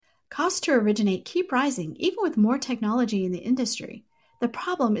Costs to originate keep rising, even with more technology in the industry. The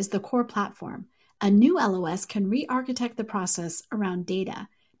problem is the core platform. A new LOS can re-architect the process around data,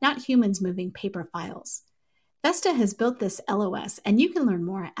 not humans moving paper files. Vesta has built this LOS, and you can learn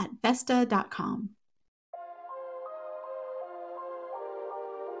more at Vesta.com.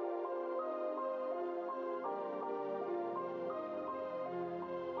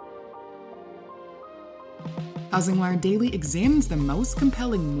 HousingWire Daily examines the most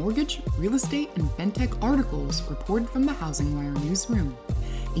compelling mortgage, real estate, and fintech articles reported from the HousingWire newsroom.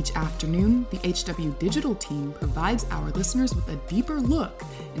 Each afternoon, the HW Digital team provides our listeners with a deeper look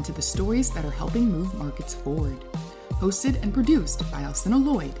into the stories that are helping move markets forward. Hosted and produced by Alcina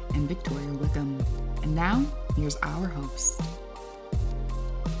Lloyd and Victoria Wickham. And now, here's our host.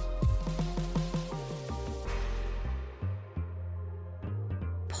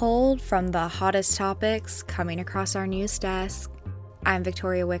 Pulled from the hottest topics coming across our news desk, I'm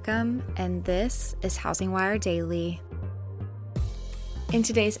Victoria Wickham, and this is HousingWire Daily. In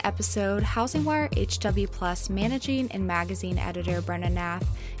today's episode, HousingWire HW Plus managing and magazine editor Brenna Nath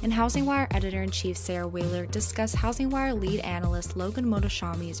and HousingWire editor-in-chief Sarah Wheeler discuss HousingWire lead analyst Logan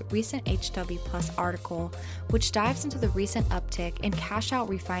Motoshami's recent HW Plus article, which dives into the recent uptick in cash-out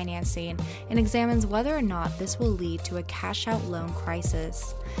refinancing and examines whether or not this will lead to a cash-out loan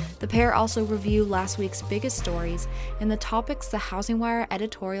crisis. The pair also review last week's biggest stories and the topics the HousingWire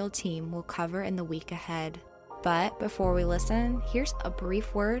editorial team will cover in the week ahead. But before we listen, here's a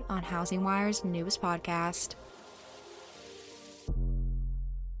brief word on HousingWire's newest podcast.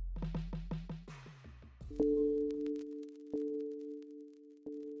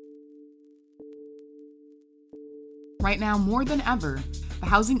 Right now, more than ever, the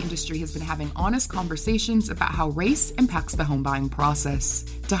housing industry has been having honest conversations about how race impacts the home buying process.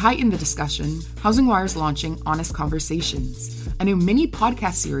 To heighten the discussion, HousingWire is launching Honest Conversations, a new mini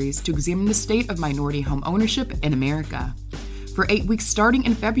podcast series to examine the state of minority home ownership in America. For 8 weeks starting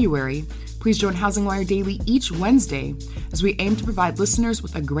in February, please join HousingWire Daily each Wednesday as we aim to provide listeners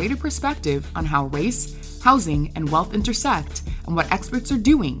with a greater perspective on how race, housing, and wealth intersect and what experts are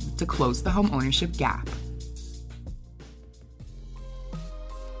doing to close the home ownership gap.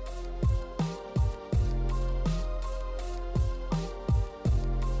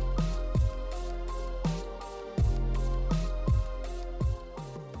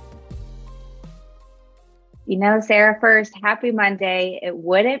 You know, Sarah, first, happy Monday. It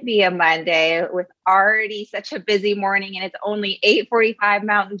wouldn't be a Monday with already such a busy morning, and it's only 8:45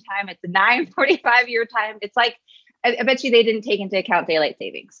 Mountain Time. It's 9:45 your time. It's like, I bet you they didn't take into account daylight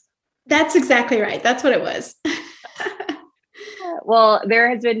savings. That's exactly right. That's what it was. Well, there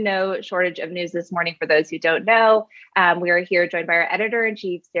has been no shortage of news this morning. For those who don't know, we are here joined by our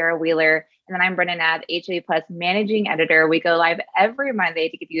editor-in-chief, Sarah Wheeler, and then I'm Brenna Nath, HW Plus managing editor. We go live every Monday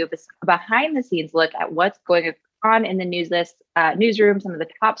to give you a behind-the-scenes look at what's going on in the newsroom, some of the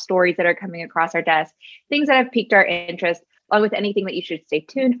top stories that are coming across our desk, things that have piqued our interest, along with anything that you should stay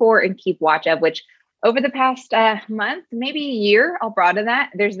tuned for and keep watch of, which over the past month, maybe a year, I'll broaden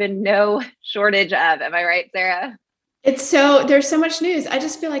that, there's been no shortage of. Am I right, Sarah? There's so much news. I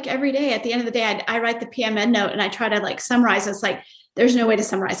just feel like every day at the end of the day, I write the PMN note and I try to summarize. It's like, there's no way to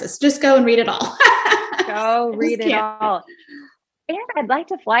summarize this. Just go and read it all. Go read it all. And I'd like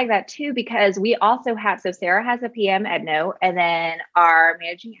to flag that too, because we also have, so Sarah has a PM Ed note, and then our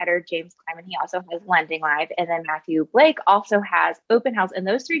managing editor, James Kleiman, he also has Lending Live. And then Matthew Blake also has Open House. And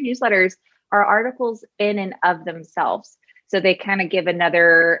those three newsletters are articles in and of themselves. So they kind of give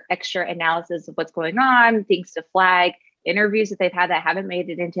another extra analysis of what's going on, things to flag, interviews that they've had that haven't made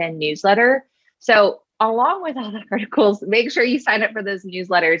it into a newsletter. So along with all the articles, make sure you sign up for those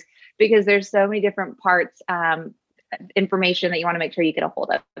newsletters, because there's so many different parts, information that you want to make sure you get a hold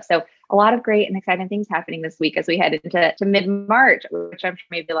of. So a lot of great and exciting things happening this week as we head into mid-March, which I'm sure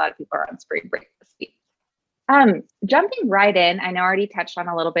maybe a lot of people are on spring break this week. Jumping right in, I know I already touched on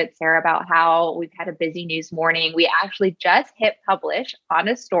a little bit, Sarah, about how we've had a busy news morning. We actually just hit publish on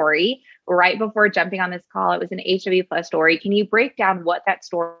a story right before jumping on this call. It was an HW Plus story. Can you break down what that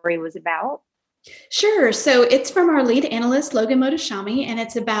story was about? Sure. So it's from our lead analyst, Logan Motoshami, and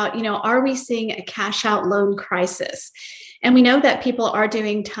it's about, are we seeing a cash out loan crisis? And we know that people are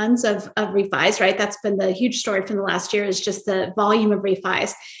doing tons of refis, right? That's been the huge story from the last year, is just the volume of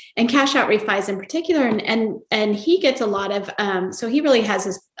refis and cash out refis in particular. And he gets a lot of, so he really has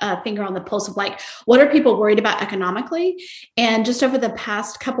his finger on the pulse of like, what are people worried about economically? And just over the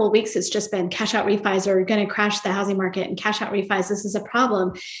past couple of weeks, it's just been cash out refis are going to crash the housing market, and cash out refis, this is a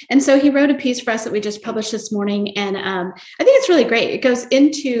problem. And so he wrote a piece for us that we just published this morning. And I think it's really great. It goes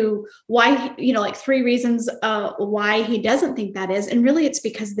into why, like 3 reasons why he doesn't think that is. And really it's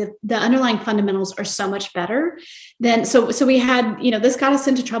because the underlying fundamentals are so much better than, so we had, this got us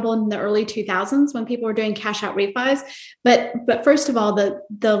into trouble in the early 2000s when people were doing cash out refis. But first of all,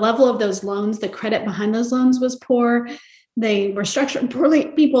 the level of those loans, the credit behind those loans was poor. They were structured poorly.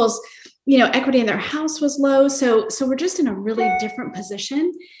 People's, equity in their house was low. So we're just in a really different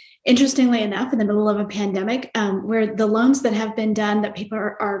position. Interestingly enough, in the middle of a pandemic, where the loans that have been done that people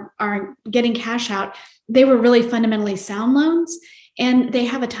are getting cash out, they were really fundamentally sound loans. And they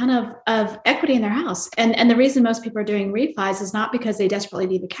have a ton of equity in their house. And the reason most people are doing refis is not because they desperately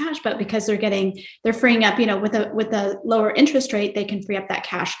need the cash, but because they're freeing up, with a lower interest rate, they can free up that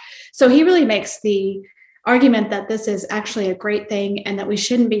cash. So he really makes the argument that this is actually a great thing and that we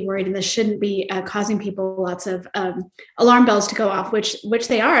shouldn't be worried, and this shouldn't be causing people lots of alarm bells to go off, which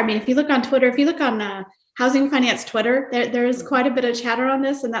they are. I mean, if you look on Twitter, if you look on Housing Finance Twitter, there is quite a bit of chatter on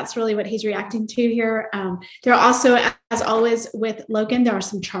this, and that's really what he's reacting to here. There are also, as always with Logan, there are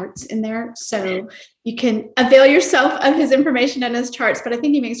some charts in there, so you can avail yourself of his information and his charts, but I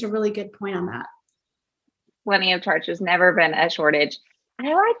think he makes a really good point on that. Plenty of charts. There's never been a shortage.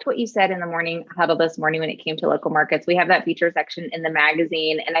 I liked what you said in the morning huddle this morning when it came to local markets. We have that feature section in the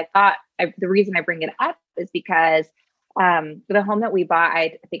magazine, and I thought the reason I bring it up is because the home that we bought,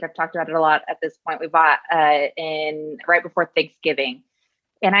 I think I've talked about it a lot at this point. We bought in right before Thanksgiving,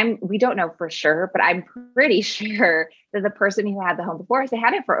 and we don't know for sure, but I'm pretty sure that the person who had the home before us, they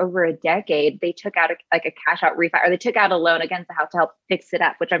had it for over a decade. They took out a cash out refi, or they took out a loan against the house to help fix it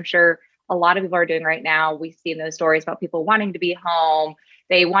up, which I'm sure a lot of people are doing right now. We've seen those stories about people wanting to be home.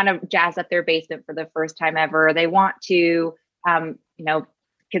 They want to jazz up their basement for the first time ever. They want to,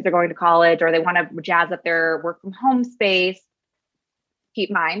 kids are going to college, or they want to jazz up their work from home space.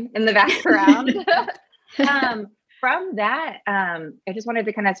 Keep mine in the background. From that, I just wanted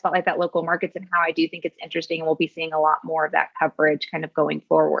to kind of spotlight that local markets and how I do think it's interesting. And we'll be seeing a lot more of that coverage kind of going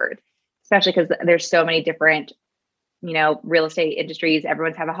forward, especially because there's so many different, real estate industries.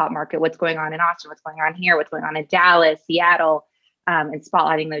 Everyone's have a hot market. What's going on in Austin? What's going on here? What's going on in Dallas, Seattle? And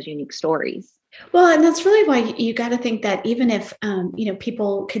spotlighting those unique stories. Well, and that's really why you got to think that even if,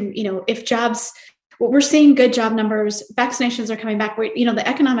 people can, if jobs, we're seeing good job numbers, vaccinations are coming back, the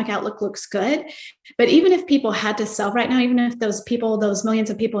economic outlook looks good. But even if people had to sell right now, even if those millions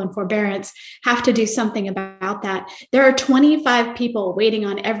of people in forbearance have to do something about that, there are 25 people waiting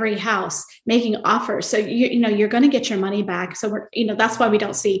on every house making offers. So, you're going to get your money back. So that's why we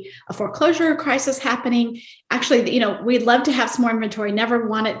don't see a foreclosure crisis happening. Actually, we'd love to have some more inventory, never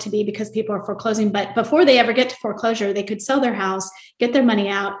want it to be because people are foreclosing, but before they ever get to foreclosure, they could sell their house, get their money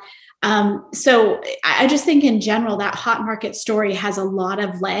out. So I just think in general, that hot market story has a lot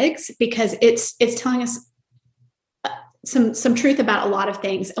of legs because it's telling us some truth about a lot of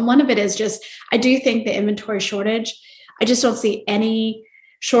things. And one of it is just, I do think the inventory shortage, I just don't see any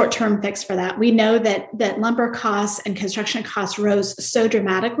short-term fix for that. We know that lumber costs and construction costs rose so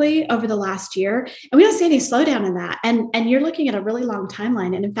dramatically over the last year, and we don't see any slowdown in that. And you're looking at a really long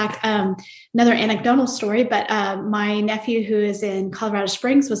timeline. And in fact, another anecdotal story, but my nephew who is in Colorado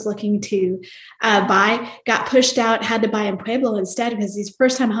Springs was looking to got pushed out, had to buy in Pueblo instead because his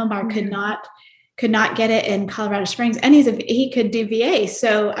first-time home buyer could not get it in Colorado Springs, and he could do VA.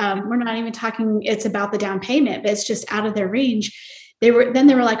 So we're not even talking, it's about the down payment, but it's just out of their range. They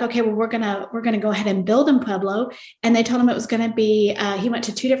were like, okay, well, we're gonna go ahead and build in Pueblo. And they told him it was going to be, he went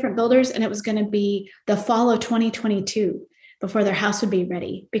to 2 different builders, and it was going to be the fall of 2022 before their house would be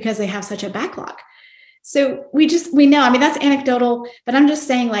ready because they have such a backlog. So we know, I mean, that's anecdotal, but I'm just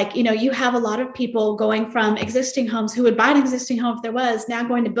saying, like, you have a lot of people going from existing homes who would buy an existing home if there was, now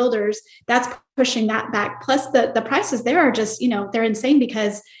going to builders. That's pushing that back. Plus the prices there are just, they're insane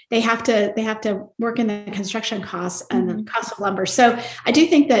because they have to work in the construction costs and the cost of lumber. So I do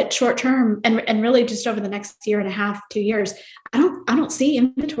think that short term and really just over the next year and a half, 2 years, I don't see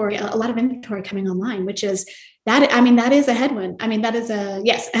a lot of inventory coming online, which is that, I mean, that is a headwind. I mean, that is a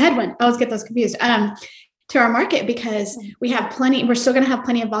headwind. I always get those confused to our market because we're still going to have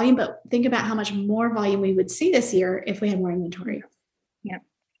plenty of volume, but think about how much more volume we would see this year if we had more inventory. Yeah.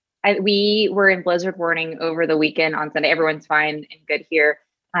 We were in blizzard warning over the weekend on Sunday. Everyone's fine and good here,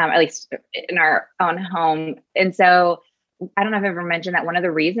 at least in our own home. And so I don't know if I've ever mentioned that one of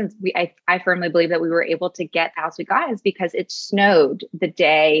the reasons I firmly believe that we were able to get the house we got is because it snowed the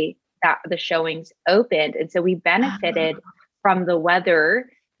day that the showings opened. And so we benefited from the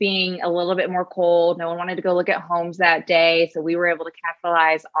weather being a little bit more cold. No one wanted to go look at homes that day. So we were able to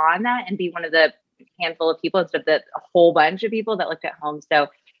capitalize on that and be one of the handful of people instead of a whole bunch of people that looked at homes. So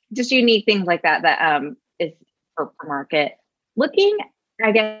just unique things like that is for market. Looking,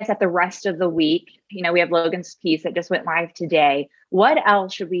 I guess, at the rest of the week, we have Logan's piece that just went live today. What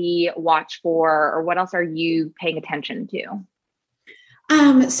else should we watch for, or what else are you paying attention to?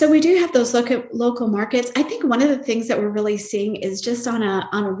 So we do have those local markets. I think one of the things that we're really seeing is just on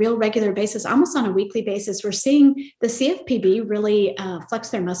a real regular basis, almost on a weekly basis, we're seeing the CFPB really flex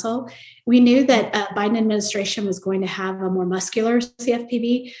their muscle. We knew that Biden administration was going to have a more muscular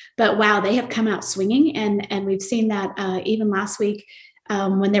CFPB, but wow, they have come out swinging, and we've seen that even last week.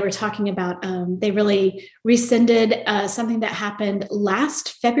 When they were talking about, they really rescinded something that happened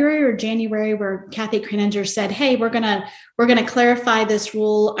last February or January, where Kathy Kraninger said, "Hey, we're gonna clarify this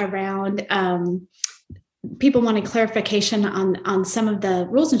rule around." People wanted clarification on some of the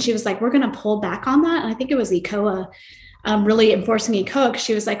rules, and she was like, "We're going to pull back on that." And I think it was ECOA really enforcing ECOA, because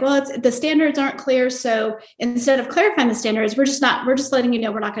she was like, "Well, the standards aren't clear, so instead of clarifying the standards, we're just letting you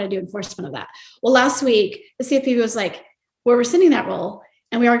know we're not going to do enforcement of that." Well, last week the CFPB was like, "We're rescinding that rule,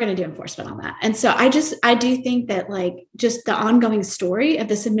 and we are going to do enforcement on that." And so I do think that just the ongoing story of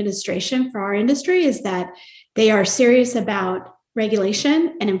this administration for our industry is that they are serious about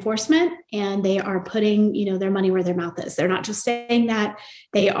regulation and enforcement, and they are putting, their money where their mouth is. They're not just saying that.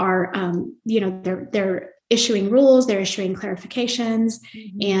 They are, they're issuing rules, they're issuing clarifications.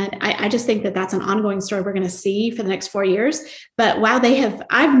 And I just think that that's an ongoing story we're going to see for the next 4 years. But wow,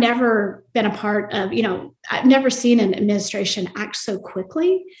 I've never been a part of, I've never seen an administration act so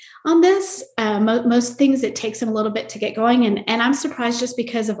quickly on this. Most things, it takes them a little bit to get going. And I'm surprised, just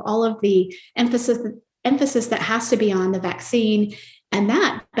because of all of the emphasis that has to be on the vaccine and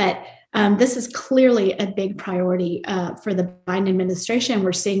that. But this is clearly a big priority for the Biden administration.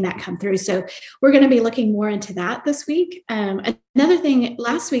 We're seeing that come through. So we're going to be looking more into that this week. Another thing,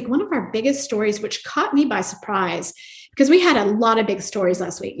 last week, one of our biggest stories, which caught me by surprise, because we had a lot of big stories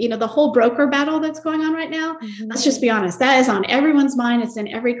last week. The whole broker battle that's going on right now. Let's just be honest. That is on everyone's mind. It's in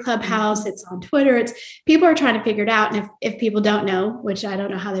every clubhouse. It's on Twitter. People are trying to figure it out. And if people don't know, which I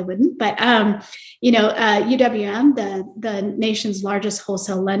don't know how they wouldn't, but UWM, the nation's largest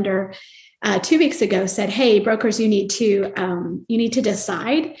wholesale lender, 2 weeks ago said, "Hey, brokers, you need to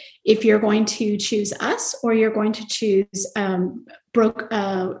decide if you're going to choose us or you're going to choose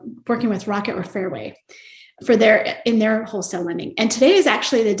working with Rocket or Fairway in their wholesale lending." And today is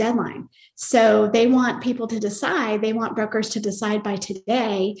actually the deadline. So they want people to decide. They want brokers to decide by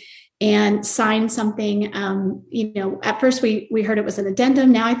today and sign something. At first we heard it was an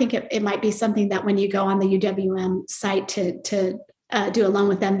addendum. Now I think it might be something that when you go on the UWM site to do a loan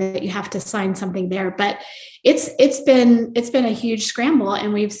with them, that you have to sign something there. But it's been a huge scramble,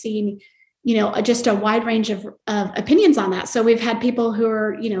 and we've seen just a wide range of opinions on that. So we've had people who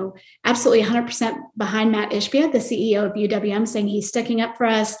are absolutely 100% behind Matt Ishbia, the CEO of UWM, saying he's sticking up for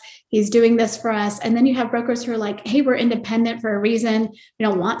us, he's doing this for us. And then you have brokers who are like, "Hey, we're independent for a reason. We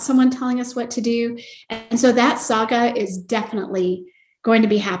don't want someone telling us what to do." And so that saga is definitely going to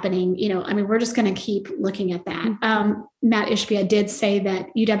be happening. We're just going to keep looking at that. Matt Ishbia did say that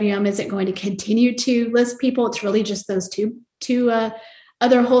UWM isn't going to continue to list people. It's really just those two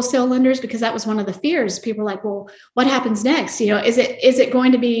other wholesale lenders, because that was one of the fears. People were like, "Well, what happens next? Is it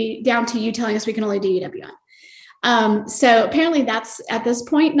going to be down to you telling us we can only do UWM?" So apparently that's at this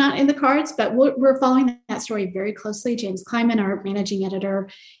point not in the cards, but we're following that story very closely. James Kleiman, our managing editor,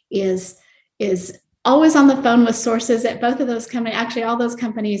 is always on the phone with sources at both of those companies, actually all those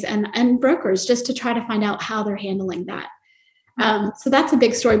companies and brokers, just to try to find out how they're handling that. So that's a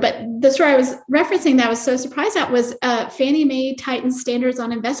big story. But the story I was referencing that I was so surprised at was Fannie Mae tightens standards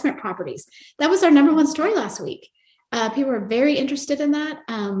on investment properties. That was our number one story last week. People were very interested in that,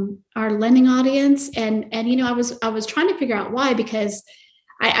 our lending audience. And I was trying to figure out why, because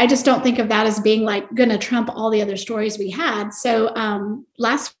I just don't think of that as being going to trump all the other stories we had. So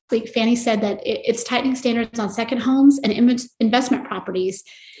last week, Fannie said that it's tightening standards on second homes and investment properties.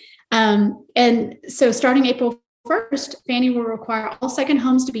 And so starting April 1st, Fannie will require all second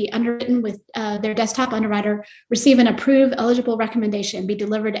homes to be underwritten with their desktop underwriter, receive an approved eligible recommendation, be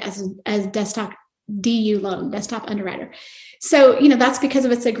delivered as desktop DU loan, desktop underwriter. So, that's because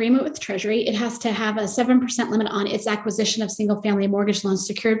of its agreement with Treasury. It has to have a 7% limit on its acquisition of single family mortgage loans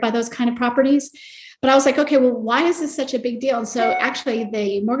secured by those kind of properties. But I was like, okay, well, why is this such a big deal? And so actually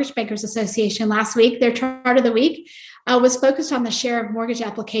the Mortgage Bankers Association last week, their chart of the week was focused on the share of mortgage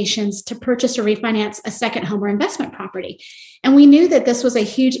applications to purchase or refinance a second home or investment property. And we knew that this was a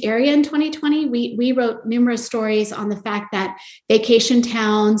huge area in 2020. We wrote numerous stories on the fact that vacation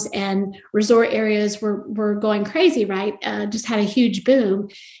towns and resort areas were going crazy, right? Just had a huge boom.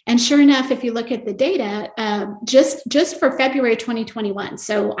 And sure enough, if you look at the data, just for February 2021,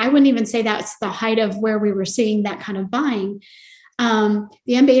 so I wouldn't even say that's the height of where we were seeing that kind of buying. The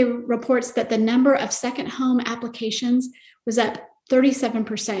MBA reports that the number of second home applications was up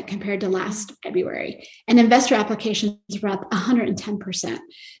 37% compared to last February, and investor applications were up 110%.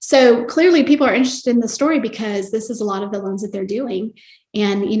 So clearly people are interested in the story because this is a lot of the loans that they're doing.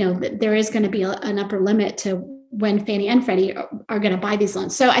 And, there is going to be an upper limit to when Fannie and Freddie are going to buy these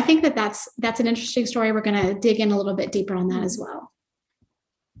loans. So I think that that's an interesting story. We're going to dig in a little bit deeper on that as well.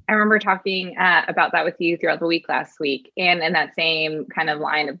 I remember talking about that with you throughout the week last week, and in that same kind of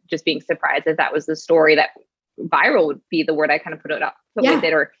line of just being surprised that was the story that viral would be the word I kind of put with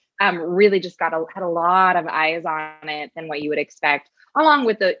it, or really just had a lot of eyes on it than what you would expect, along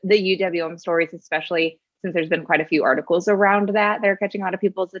with the UWM stories, especially since there's been quite a few articles around that are catching a lot of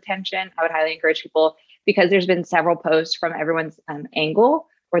people's attention. I would highly encourage people, because there's been several posts from everyone's angle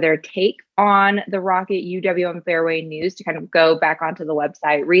or their take on the Rocket UWM Fairway news, to kind of go back onto the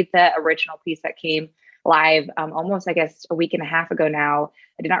website, read the original piece that came live almost, I guess, a week and a half ago now.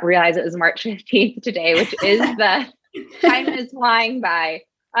 I did not realize it was March 15th today, which is the time is flying by.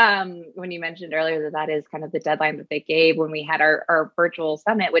 When you mentioned earlier that is kind of the deadline that they gave when we had our virtual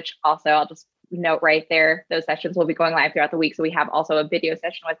summit, which also I'll just note right there, those sessions will be going live throughout the week. So we have also a video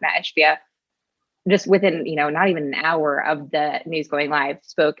session with Matt Ishbia just within, not even an hour of the news going live,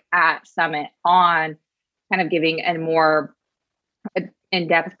 spoke at Summit on kind of giving a more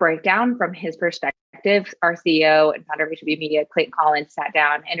in-depth breakdown from his perspective. Our CEO and founder of HB Media, Clayton Collins, sat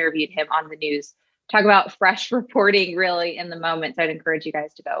down, interviewed him on the news, talk about fresh reporting really in the moment. So I'd encourage you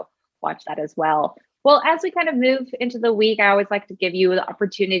guys to go watch that as well. Well, as we kind of move into the week, I always like to give you the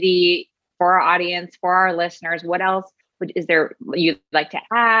opportunity for our audience, for our listeners. What else is there you'd like to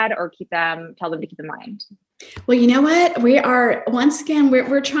add, or tell them to keep in mind? Well, you know what? We are, once again,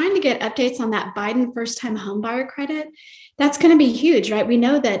 we're trying to get updates on that Biden first-time homebuyer credit. That's going to be huge, right? We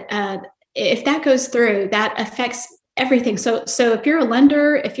know that if that goes through, that affects everything. So if you're a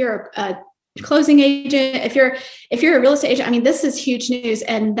lender, if you're a closing agent, if you're a real estate agent, I mean, this is huge news.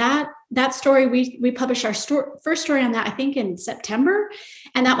 And that story, we published our first story on that, I think, in September.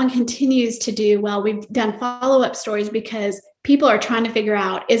 And that one continues to do well. We've done follow-up stories because people are trying to figure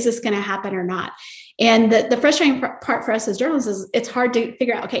out, is this going to happen or not? And the frustrating part for us as journalists is it's hard to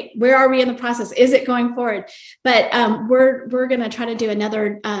figure out, okay, where are we in the process? Is it going forward? But we're going to try to do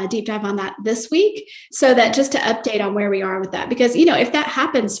another deep dive on that this week, so that just to update on where we are with that. Because, if that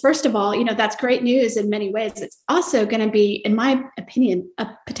happens, first of all, that's great news in many ways. It's also going to be, in my opinion, a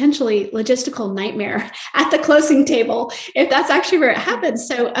potentially logistical nightmare at the closing table if that's actually where it happens.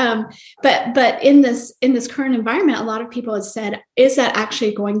 So, but in this current environment, a lot of people have said, is that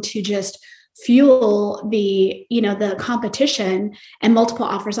actually going to just fuel the competition and multiple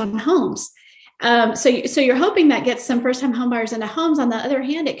offers on homes? So you're hoping that gets some first-time homebuyers into homes. On the other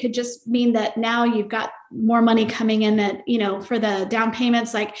hand, it could just mean that now you've got more money coming in that, for the down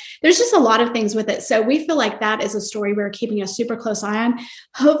payments. Like, there's just a lot of things with it. So we feel like that is a story we're keeping a super close eye on.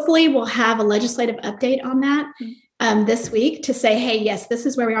 Hopefully we'll have a legislative update on that this week to say, hey, yes, this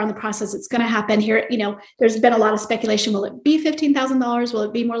is where we are in the process. It's going to happen here. There's been a lot of speculation. Will it be $15,000? Will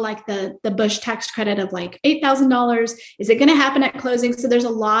it be more like the Bush tax credit of like $8,000? Is it going to happen at closing? So there's a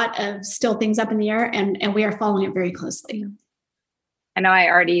lot of still things up in the air, and we are following it very closely. I know I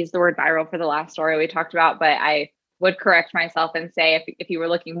already used the word viral for the last story we talked about, but I would correct myself and say if you were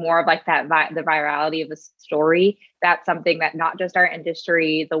looking more of like that the virality of the story, that's something that not just our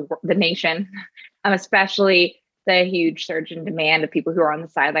industry, the nation, especially the huge surge in demand of people who are on the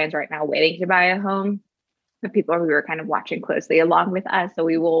sidelines right now waiting to buy a home, the people who are kind of watching closely along with us. So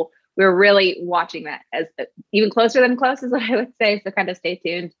we're really watching that as even closer than close is what I would say. So kind of stay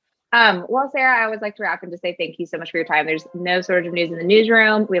tuned. Well, Sarah, I always like to wrap and just say thank you so much for your time. There's no shortage of news in the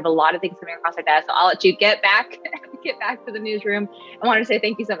newsroom. We have a lot of things coming across our desk, so I'll let you get back to the newsroom. I want to say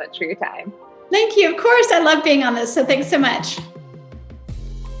thank you so much for your time. Thank you. Of course, I love being on this. So thanks so much.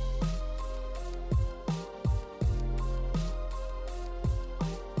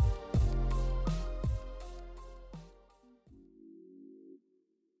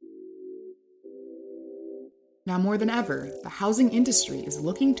 Now more than ever, the housing industry is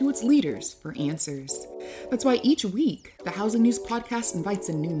looking to its leaders for answers. That's why each week, the Housing News Podcast invites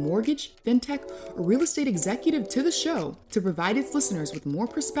a new mortgage, fintech, or real estate executive to the show to provide its listeners with more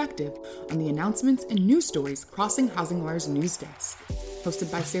perspective on the announcements and news stories crossing Housing Wire's news desk.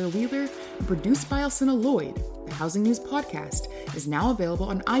 Hosted by Sarah Wheeler and produced by Alcina Lloyd, the Housing News Podcast is now available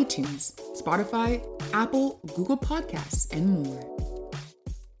on iTunes, Spotify, Apple, Google Podcasts, and more.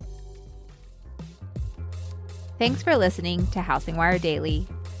 Thanks for listening to Housing Wire Daily.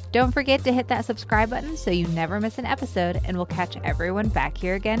 Don't forget to hit that subscribe button so you never miss an episode, and we'll catch everyone back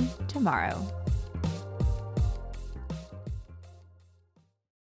here again tomorrow.